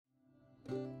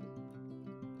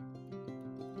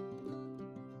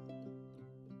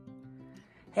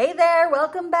Hey there,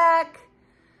 welcome back.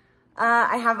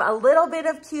 I have a little bit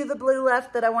of To the Blue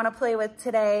left that I want to play with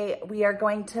today. We are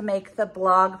going to make the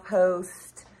blog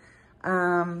post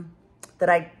that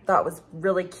I thought was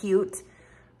really cute.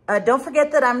 Don't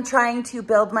forget that I'm trying to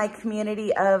build my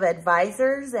community of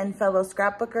advisors and fellow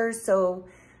scrapbookers. So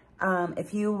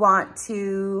if you want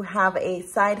to have a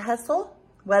side hustle,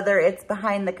 whether it's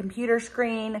behind the computer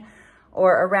screen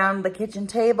or around the kitchen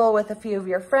table with a few of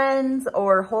your friends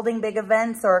or holding big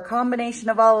events or a combination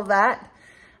of all of that,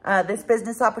 this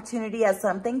business opportunity has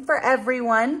something for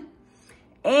everyone.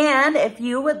 And if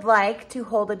you would like to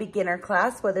hold a beginner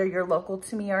class, whether you're local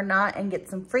to me or not, and get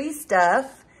some free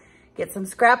stuff, get some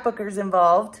scrapbookers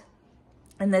involved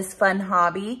in this fun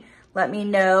hobby, let me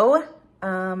know.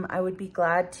 I would be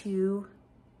glad to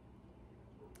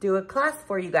do a class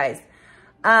for you guys.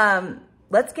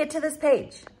 Let's get to this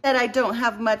page. And I don't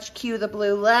have much Cue the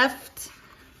Blue left,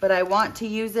 but I want to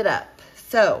use it up.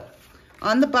 So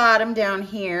on the bottom down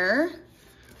here,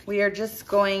 we are just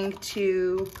going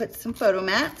to put some photo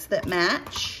mats that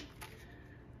match.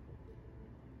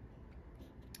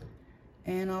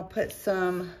 And I'll put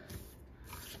some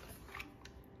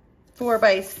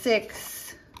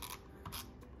 4x6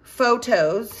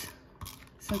 photos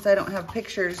since I don't have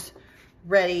pictures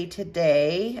ready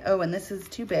today. Oh, and this is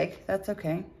too big. That's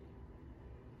okay.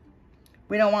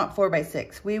 We don't want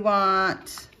 4x6. We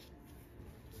want,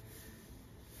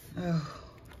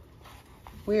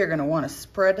 we are going to want to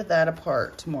spread that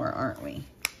apart more, aren't we?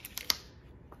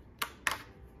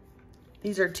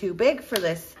 These are too big for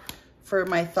this, for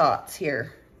my thoughts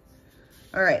here.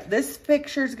 All right, this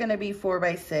picture is going to be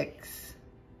 4x6.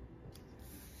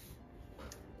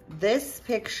 This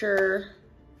picture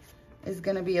is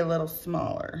going to be a little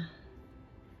smaller.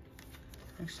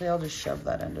 Actually, I'll just shove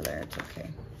that under there. It's okay.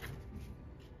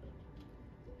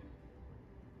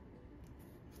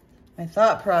 My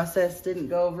thought process didn't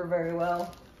go over very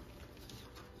well.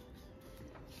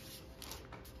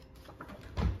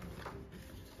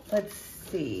 Let's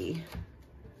see.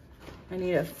 I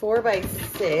need a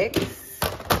 4x6.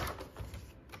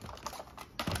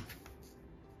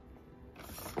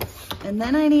 And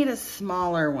then I need a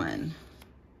smaller one.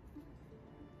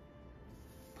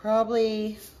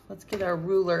 Probably, let's get our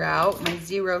ruler out, my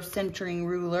 0 centering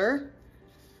ruler.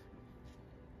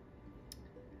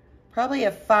 Probably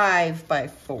a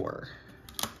 5x4.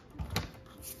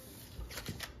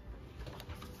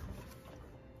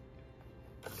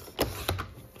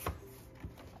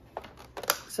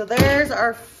 So there's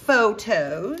our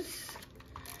photos.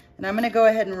 And I'm gonna go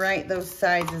ahead and write those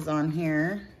sizes on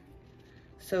here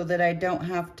so that I don't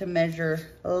have to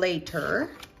measure later.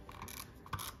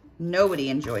 Nobody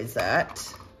enjoys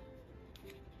that.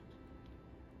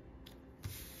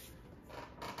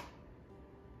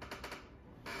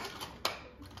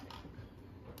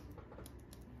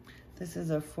 This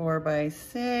is a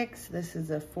 4x6. This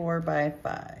is a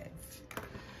 4x5.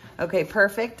 Okay,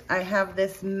 perfect. I have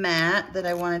this mat that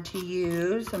I wanted to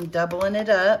use. I'm doubling it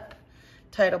up,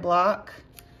 title block.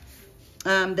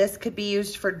 This could be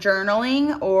used for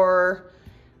journaling or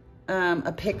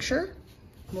a picture.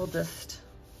 We'll just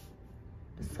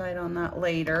decide on that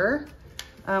later.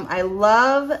 I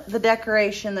love the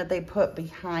decoration that they put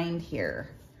behind here.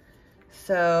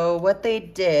 So what they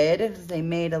did is they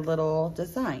made a little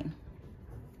design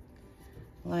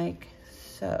like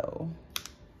so.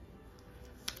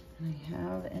 I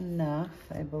have enough,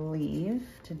 I believe,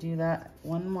 to do that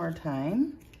one more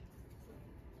time.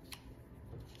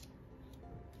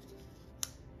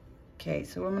 Okay,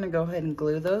 so I'm gonna go ahead and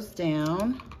glue those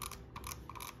down.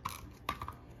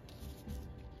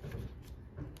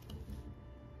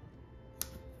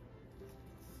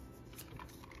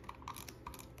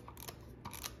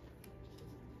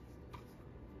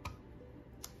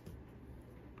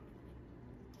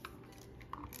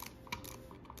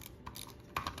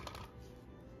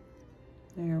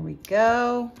 There we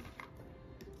go.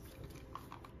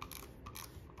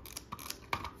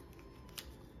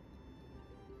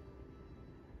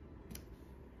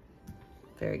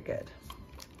 Very good.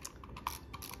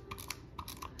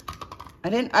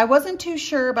 I wasn't too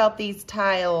sure about these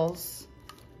tiles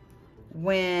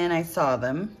when I saw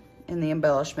them in the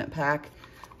embellishment pack,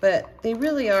 but they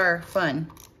really are fun.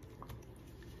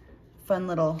 Fun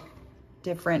little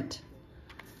different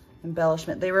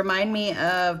embellishment. They remind me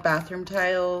of bathroom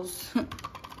tiles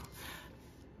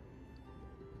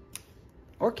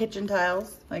or kitchen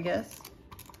tiles, I guess.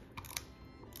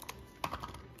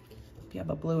 If you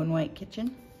have a blue and white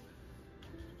kitchen.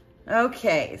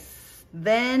 Okay,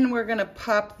 then we're gonna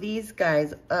pop these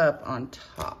guys up on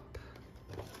top.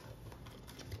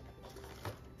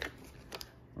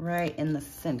 Right in the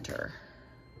center.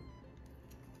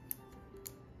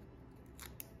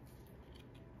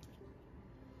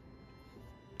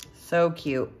 So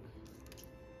cute.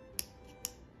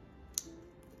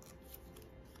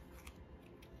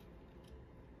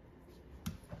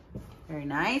 Very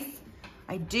nice.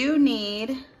 I do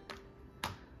need,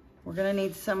 we're gonna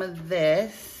need some of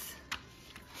this.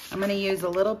 I'm gonna use a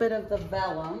little bit of the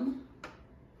vellum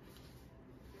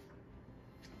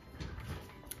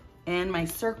and my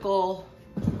circle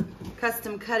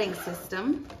custom cutting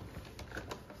system.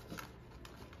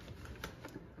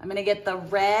 I'm gonna get the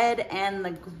red and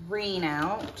the green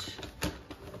out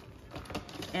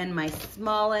and my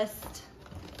smallest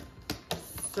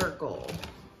circle.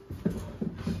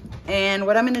 And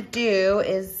what I'm gonna do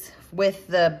is with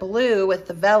the blue, with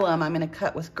the vellum, I'm gonna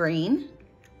cut with green.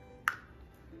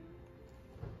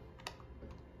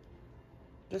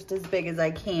 Just as big as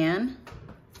I can.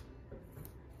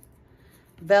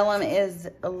 Vellum is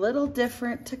a little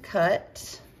different to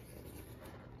cut.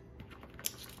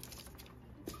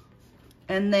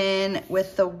 And then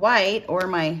with the white or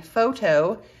my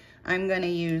photo, I'm gonna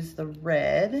use the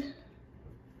red.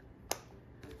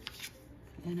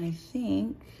 And I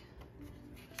think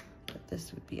that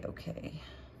this would be okay.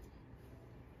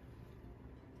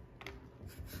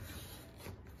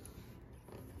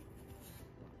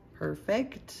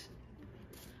 Perfect.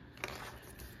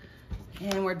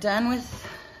 And we're done with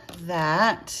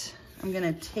that. I'm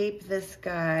gonna tape this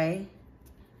guy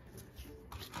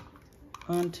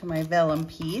onto my vellum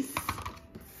piece.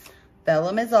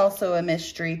 Vellum is also a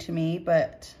mystery to me,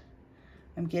 but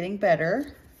I'm getting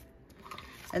better.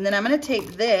 And then I'm gonna tape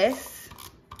this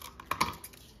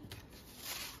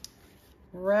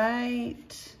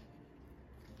right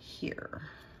here.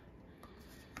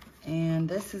 And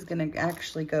this is gonna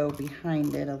actually go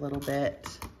behind it a little bit.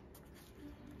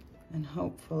 And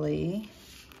hopefully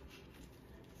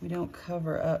we don't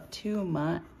cover up too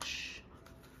much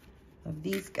of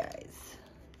these guys.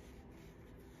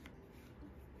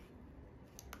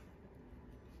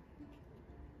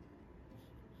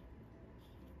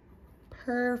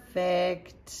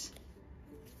 Perfect.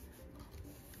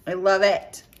 I love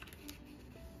it.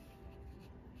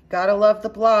 Gotta love the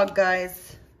blog,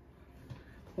 guys.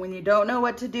 When you don't know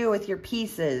what to do with your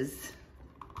pieces,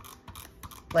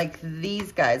 like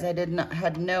these guys, I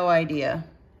had no idea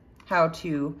how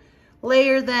to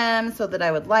layer them so that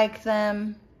I would like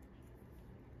them.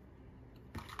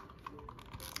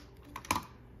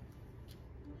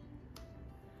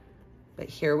 But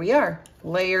here we are,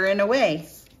 layering away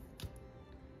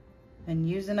and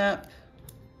using up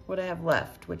what I have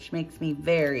left, which makes me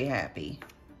very happy.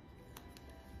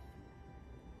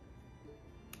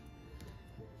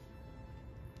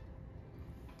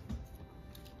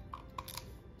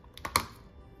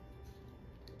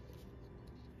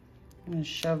 I'm gonna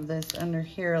shove this under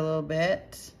here a little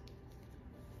bit.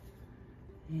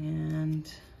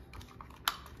 And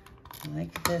I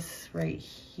like this right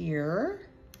here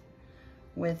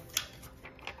with,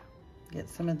 get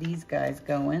some of these guys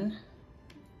going.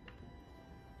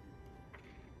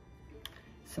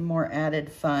 Some more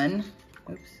added fun.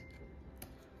 Oops,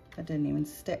 that didn't even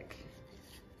stick.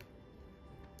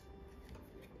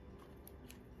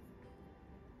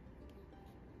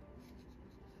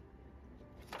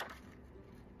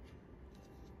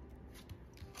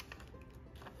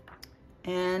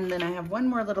 And then I have one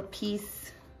more little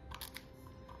piece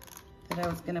that I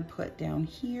was gonna put down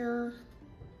here,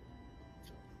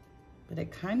 but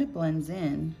it kind of blends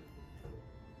in.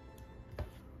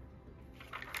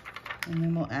 And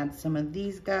then we'll add some of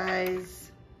these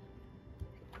guys.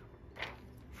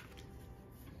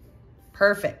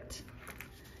 Perfect.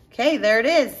 Okay, there it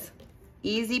is.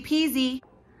 Easy peasy.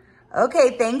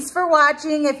 Okay, thanks for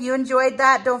watching. If you enjoyed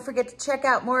that, don't forget to check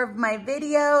out more of my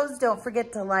videos. Don't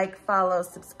forget to like, follow,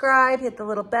 subscribe, hit the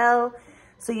little bell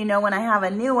so you know when I have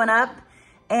a new one up.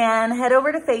 And head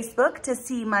over to Facebook to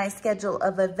see my schedule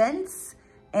of events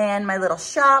and my little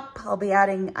shop. I'll be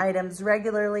adding items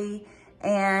regularly.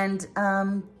 And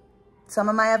some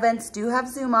of my events do have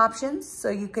Zoom options, so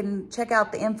you can check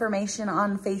out the information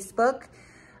on Facebook.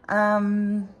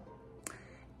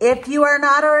 If you are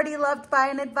not already loved by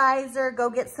an advisor, go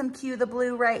get some Q the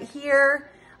Blue right here.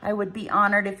 I would be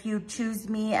honored if you choose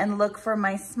me and look for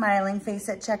my smiling face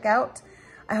at checkout.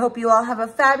 I hope you all have a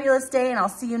fabulous day, and I'll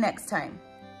see you next time.